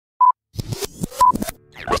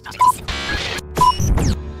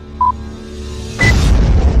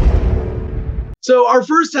So our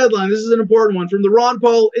first headline, this is an important one, from the Ron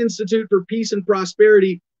Paul Institute for Peace and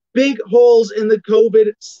Prosperity: big holes in the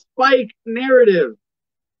COVID spike narrative.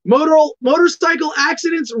 Motorcycle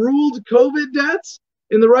accidents ruled COVID deaths.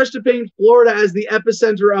 In the rush to paint Florida as the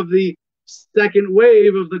epicenter of the second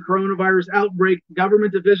wave of the coronavirus outbreak,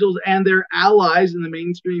 government officials and their allies in the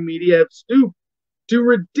mainstream media have stooped to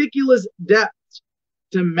ridiculous depths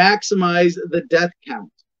to maximize the death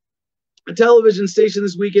count. A television station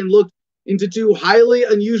this weekend looked into two highly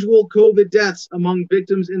unusual COVID deaths among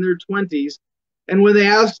victims in their 20s. And when they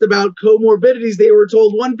asked about comorbidities, they were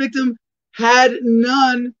told one victim had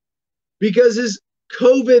none because his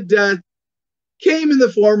COVID death came in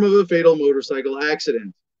the form of a fatal motorcycle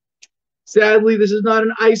accident. Sadly, this is not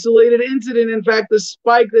an isolated incident. In fact, the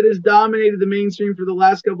spike that has dominated the mainstream for the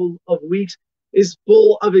last couple of weeks is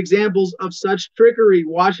full of examples of such trickery.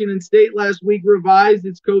 Washington State last week revised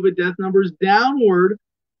its COVID death numbers downward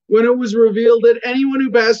when it was revealed that anyone who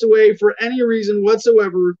passed away for any reason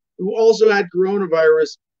whatsoever who also had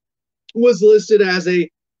coronavirus was listed as a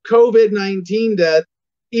COVID-19 death,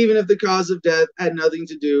 even if the cause of death had nothing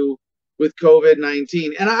to do with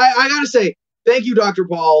COVID-19. And I got to say, thank you, Dr.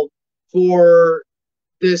 Paul, for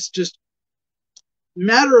this just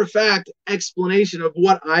matter-of-fact explanation of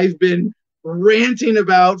what I've been ranting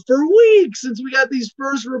about for weeks since we got these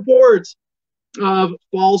first reports of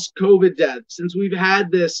false COVID deaths, since we've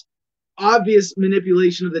had this obvious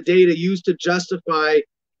manipulation of the data used to justify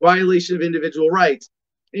violation of individual rights.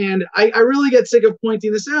 And I really get sick of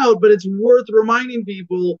pointing this out, but it's worth reminding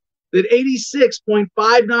people that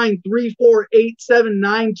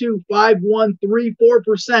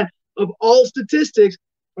 86.593487925134% of all statistics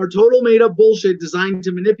are total made-up bullshit designed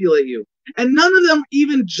to manipulate you. And none of them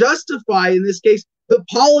even justify, in this case, the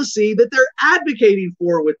policy that they're advocating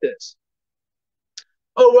for with this.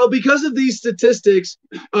 Oh, well, because of these statistics,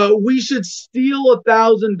 we should steal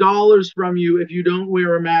 $1,000 from you if you don't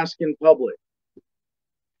wear a mask in public.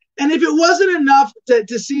 And if it wasn't enough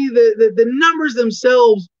to see the numbers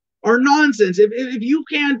themselves are nonsense, if you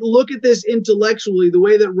can't look at this intellectually the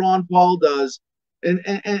way that Ron Paul does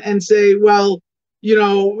and say, well, you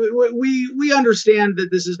know, we understand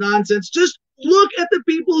that this is nonsense, just look at the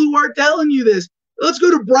people who are telling you this. Let's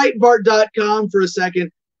go to Breitbart.com for a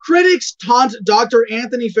second. Critics taunt Dr.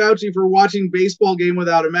 Anthony Fauci for watching baseball game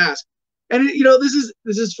without a mask. And, you know, this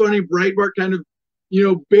is funny. Breitbart kind of, you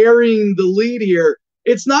know, burying the lead here.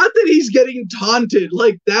 It's not that he's getting taunted.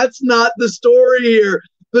 Like, that's not the story here.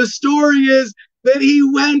 The story is that he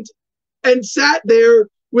went and sat there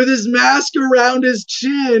with his mask around his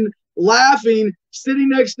chin, laughing, sitting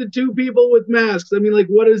next to two people with masks. I mean, like,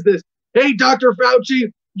 what is this? Hey, Dr.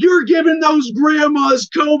 Fauci, you're giving those grandmas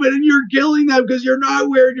COVID and you're killing them because you're not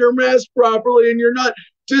wearing your mask properly and you're not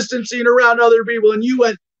distancing around other people. And you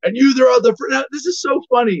went and you throw out the. This is so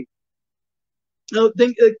funny. Now,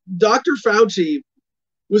 Dr. Fauci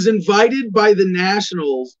was invited by the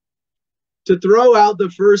Nationals to throw out the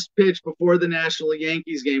first pitch before the National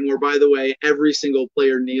Yankees game, where, by the way, every single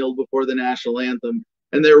player kneeled before the national anthem,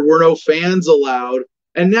 and there were no fans allowed.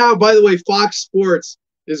 And now, by the way, Fox Sports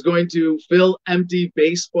is going to fill empty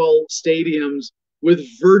baseball stadiums with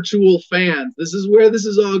virtual fans. This is where this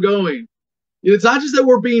is all going. It's not just that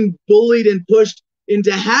we're being bullied and pushed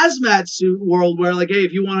into hazmat suit world where, like, hey,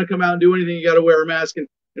 if you want to come out and do anything, you got to wear a mask and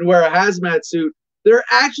wear a hazmat suit. They're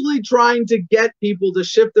actually trying to get people to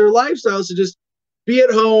shift their lifestyles to just be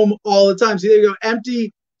at home all the time. See, there you go,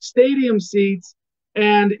 empty stadium seats.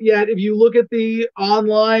 And yet, if you look at the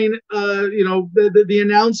online, the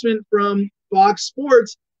announcement from Fox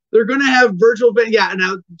Sports, they're going to have virtual. Yeah,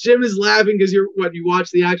 now Jim is laughing because you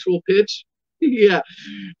watch the actual pitch? Yeah.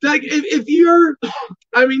 Like, if you're,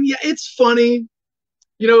 I mean, yeah, it's funny.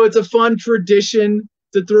 You know, it's a fun tradition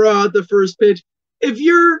to throw out the first pitch. If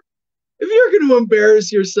you're going to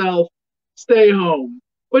embarrass yourself, stay home.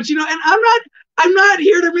 But, you know, and I'm not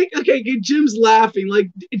here to make, okay, Jim's laughing.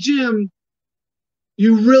 Like, Jim,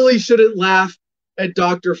 you really shouldn't laugh at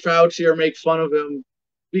Dr. Fauci or make fun of him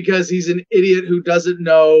because he's an idiot who doesn't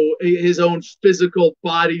know his own physical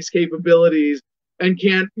body's capabilities and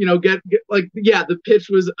can't, you know, get like, yeah, the pitch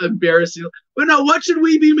was embarrassing. But no, what should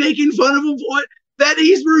we be making fun of him for? That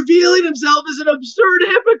he's revealing himself as an absurd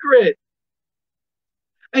hypocrite.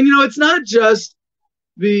 And, you know, it's not just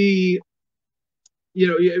the, you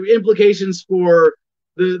know, implications for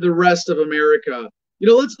the rest of America. You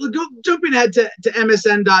know, let's go jumping ahead to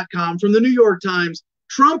MSN.com from the New York Times.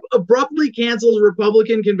 Trump abruptly cancels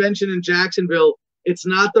Republican convention in Jacksonville. It's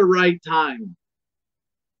not the right time.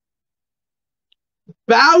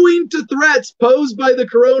 Bowing to threats posed by the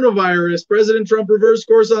coronavirus, President Trump reversed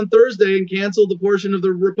course on Thursday and canceled the portion of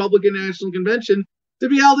the Republican National Convention to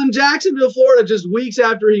be held in Jacksonville, Florida, just weeks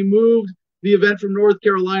after he moved the event from North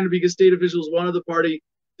Carolina because state officials wanted the party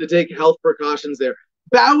to take health precautions there.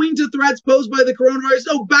 Bowing to threats posed by the coronavirus,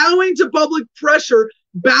 no, bowing to public pressure,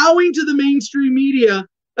 bowing to the mainstream media.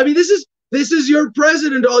 I mean, this is your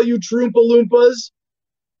president, all you Troompa-Loompas.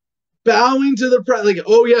 Bowing to the press, like,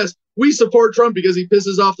 oh yes, we support Trump because he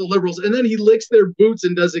pisses off the liberals, and then he licks their boots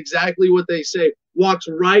and does exactly what they say, walks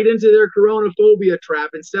right into their coronaphobia trap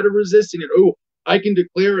instead of resisting it. Oh, I can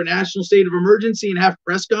declare a national state of emergency and have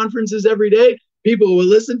press conferences every day. People will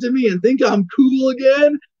listen to me and think I'm cool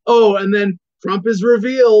again. Oh, and then Trump is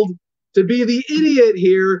revealed to be the idiot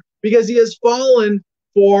here because he has fallen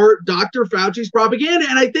for Dr. Fauci's propaganda.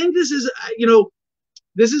 And I think this is,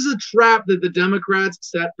 this is a trap that the Democrats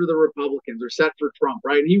set for the Republicans or set for Trump,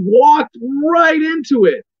 right? And he walked right into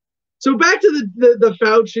it. So back to the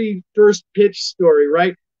Fauci first pitch story,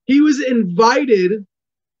 right? He was invited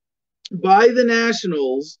by the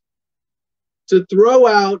Nationals to throw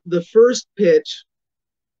out the first pitch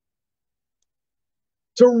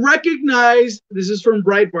to recognize, this is from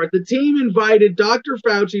Breitbart, the team invited Dr.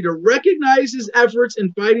 Fauci to recognize his efforts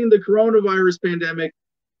in fighting the coronavirus pandemic,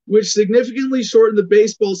 which significantly shortened the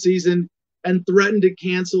baseball season and threatened to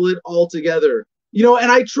cancel it altogether.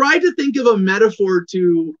 And I tried to think of a metaphor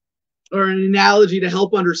or an analogy to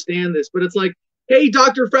help understand this, but it's like, hey,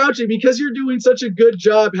 Dr. Fauci, because you're doing such a good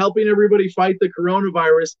job helping everybody fight the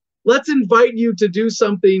coronavirus, let's invite you to do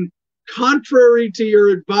something contrary to your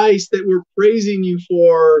advice that we're praising you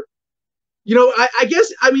for. I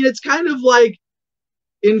guess, it's kind of like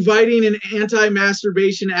inviting an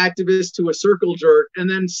anti-masturbation activist to a circle jerk and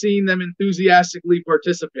then seeing them enthusiastically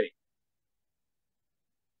participate.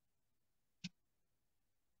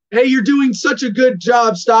 Hey, you're doing such a good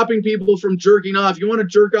job stopping people from jerking off. You want to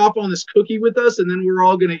jerk off on this cookie with us and then we're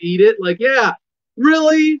all going to eat it? Like, yeah,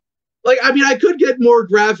 really? Like, I could get more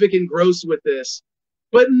graphic and gross with this,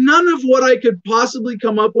 but none of what I could possibly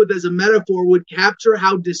come up with as a metaphor would capture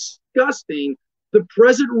how disgusting the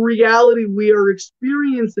present reality we are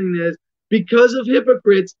experiencing is because of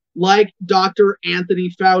hypocrites like Dr.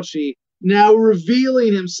 Anthony Fauci, now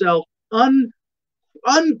revealing himself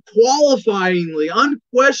unqualifyingly,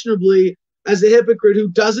 unquestionably as a hypocrite who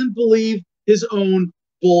doesn't believe his own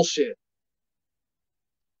bullshit.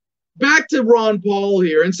 Back to Ron Paul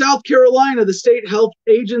here. In South Carolina, the state health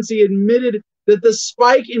agency admitted that the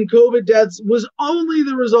spike in COVID deaths was only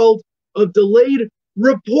the result of delayed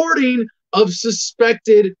reporting of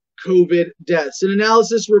suspected COVID deaths. An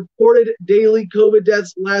analysis reported daily COVID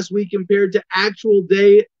deaths last week compared to actual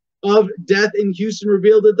day of death in Houston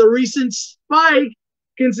revealed that the recent spike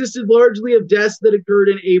consisted largely of deaths that occurred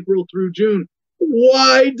in April through June.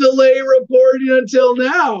 Why delay reporting until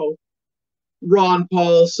now? Ron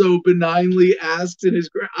Paul so benignly asks in his,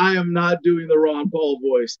 I am not doing the Ron Paul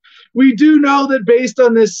voice. We do know that based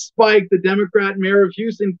on this spike, the Democrat mayor of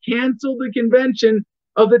Houston canceled the convention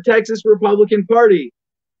of the Texas Republican Party.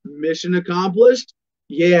 Mission accomplished?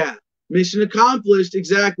 Yeah, mission accomplished.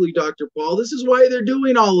 Exactly, Dr. Paul. This is why they're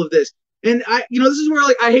doing all of this. And this is where,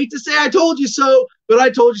 I hate to say I told you so, but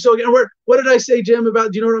I told you so again. What did I say, Jim,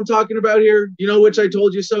 about, do you know what I'm talking about here? Do you know which I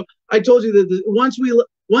told you so? I told you that once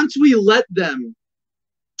we let them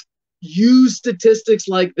use statistics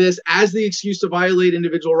like this as the excuse to violate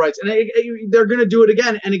individual rights, and they're going to do it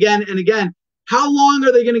again and again and again. How long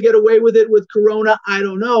are they going to get away with it with Corona? I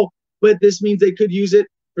don't know, but this means they could use it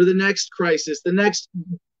for the next crisis, the next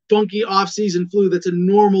funky off-season flu that's a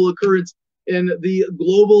normal occurrence in the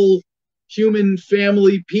global human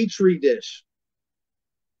family petri dish.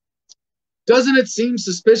 Doesn't it seem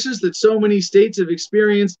suspicious that so many states have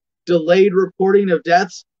experienced delayed reporting of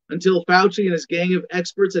deaths until Fauci and his gang of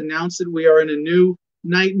experts announced that we are in a new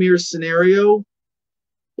nightmare scenario?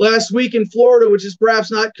 Last week in Florida, which is perhaps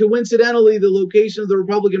not coincidentally the location of the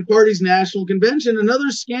Republican Party's national convention, another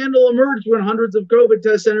scandal emerged when hundreds of COVID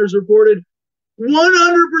test centers reported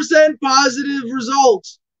 100% positive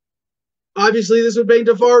results. Obviously, this would paint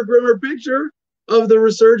a far grimmer picture of the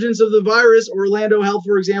resurgence of the virus. Orlando Health,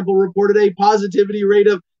 for example, reported a positivity rate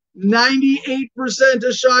of 98%,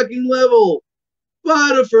 a shocking level.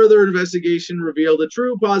 But a further investigation revealed a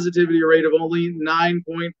true positivity rate of only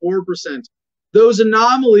 9.4%. Those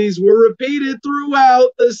anomalies were repeated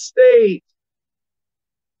throughout the state.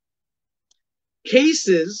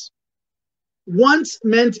 Cases once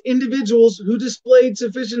meant individuals who displayed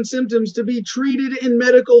sufficient symptoms to be treated in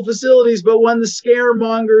medical facilities, but when the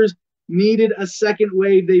scaremongers needed a second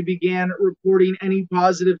wave, they began reporting any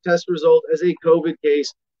positive test result as a COVID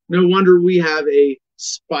case No wonder we have a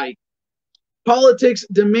spike. Politics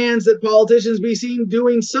demands that politicians be seen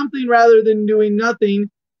doing something rather than doing nothing,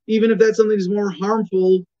 even if that something is more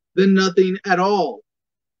harmful than nothing at all.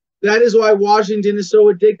 That is why Washington is so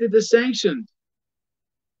addicted to sanctions.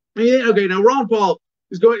 I mean, okay, now Ron Paul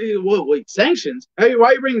is going, whoa, wait, sanctions? Hey, why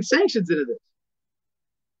are you bringing sanctions into this?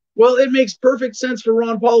 Well, it makes perfect sense for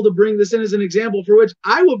Ron Paul to bring this in as an example, for which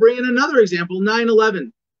I will bring in another example,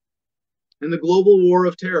 9/11 and the global war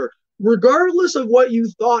of terror. Regardless of what you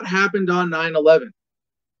thought happened on 9/11,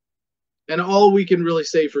 and all we can really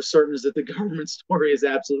say for certain is that the government story is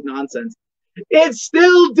absolute nonsense, it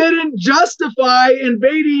still didn't justify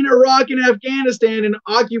invading Iraq and Afghanistan and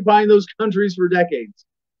occupying those countries for decades.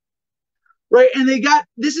 Right? And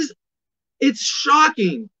it's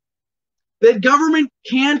shocking that government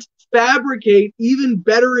can't fabricate even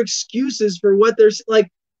better excuses for what they're like.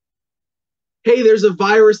 Hey, there's a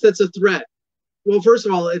virus that's a threat. Well, first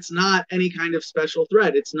of all, it's not any kind of special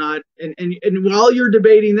threat. It's not, and while you're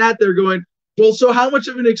debating that, they're going, well, so how much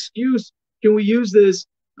of an excuse can we use this,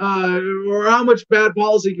 or how much bad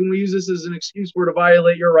policy can we use this as an excuse for to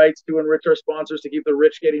violate your rights to enrich our sponsors, to keep the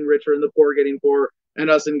rich getting richer and the poor getting poorer, and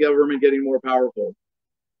us in government getting more powerful?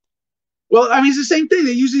 Well, I mean, it's the same thing.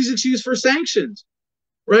 They use these excuses for sanctions,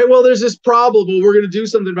 right? Well, there's this problem. Well, we're going to do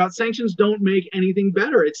something about sanctions. Don't make anything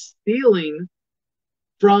better. It's stealing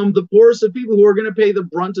from the poorest of people who are going to pay the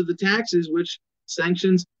brunt of the taxes, which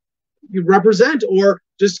sanctions represent, or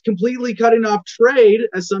just completely cutting off trade,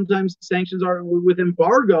 as sometimes sanctions are with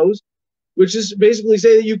embargoes, which is basically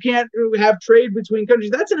say that you can't have trade between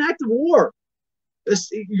countries. That's an act of war.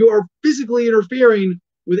 You are physically interfering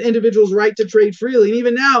with individuals' right to trade freely. And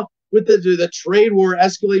even now, with the trade war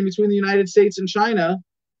escalating between the United States and China,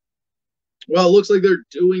 well, it looks like they're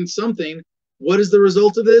doing something. What is the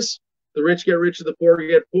result of this? The rich get richer, the poor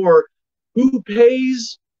get poor. Who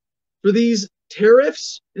pays for these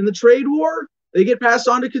tariffs in the trade war? They get passed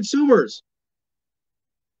on to consumers.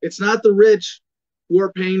 It's not the rich who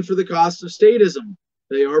are paying for the cost of statism.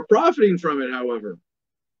 They are profiting from it, however.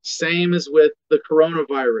 Same as with the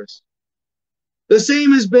coronavirus. The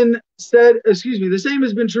same has been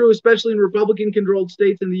true, especially in Republican-controlled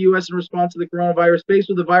states in the U.S. in response to the coronavirus, faced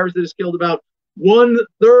with a virus that has killed about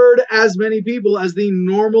 1/3 as many people as the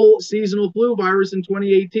normal seasonal flu virus in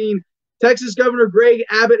 2018. Texas Governor Greg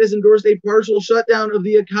Abbott has endorsed a partial shutdown of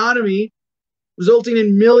the economy, resulting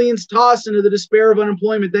in millions tossed into the despair of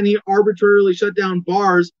unemployment. Then he arbitrarily shut down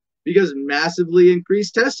bars because massively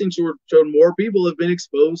increased testing showed more people have been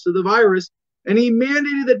exposed to the virus. And he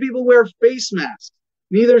mandated that people wear face masks,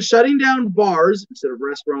 neither shutting down bars instead of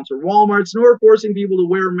restaurants or Walmarts, nor forcing people to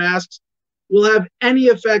wear masks will have any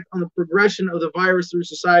effect on the progression of the virus through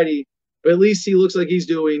society. But at least he looks like he's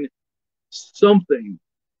doing something.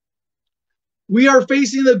 We are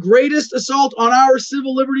facing the greatest assault on our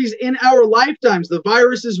civil liberties in our lifetimes. The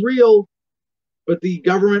virus is real, but the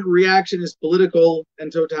government reaction is political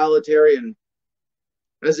and totalitarian.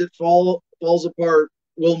 As it falls apart,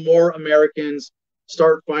 will more Americans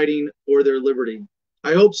start fighting for their liberty?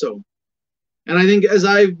 I hope so. And I think, as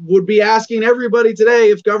I would be asking everybody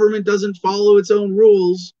today, if government doesn't follow its own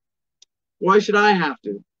rules, why should I have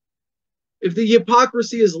to? If the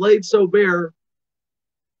hypocrisy is laid so bare,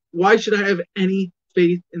 why should I have any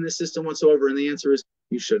faith in the system whatsoever? And the answer is,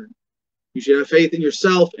 you shouldn't. You should have faith in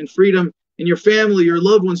yourself and freedom, in your family, your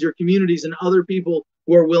loved ones, your communities, and other people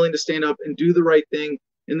who are willing to stand up and do the right thing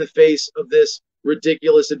in the face of this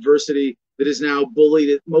ridiculous adversity that has now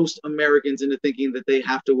bullied most Americans into thinking that they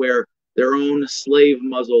have to wear their own slave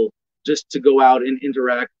muzzle just to go out and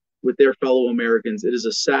interact with their fellow Americans. It is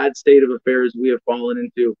a sad state of affairs we have fallen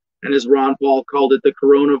into. And as Ron Paul called it, the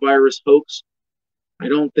coronavirus hoax, I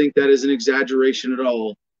don't think that is an exaggeration at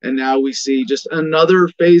all. And now we see just another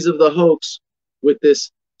phase of the hoax with this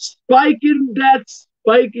spike in deaths,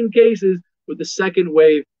 spike in cases, with the second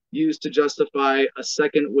wave used to justify a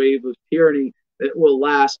second wave of tyranny that will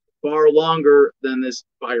last far longer than this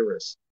virus.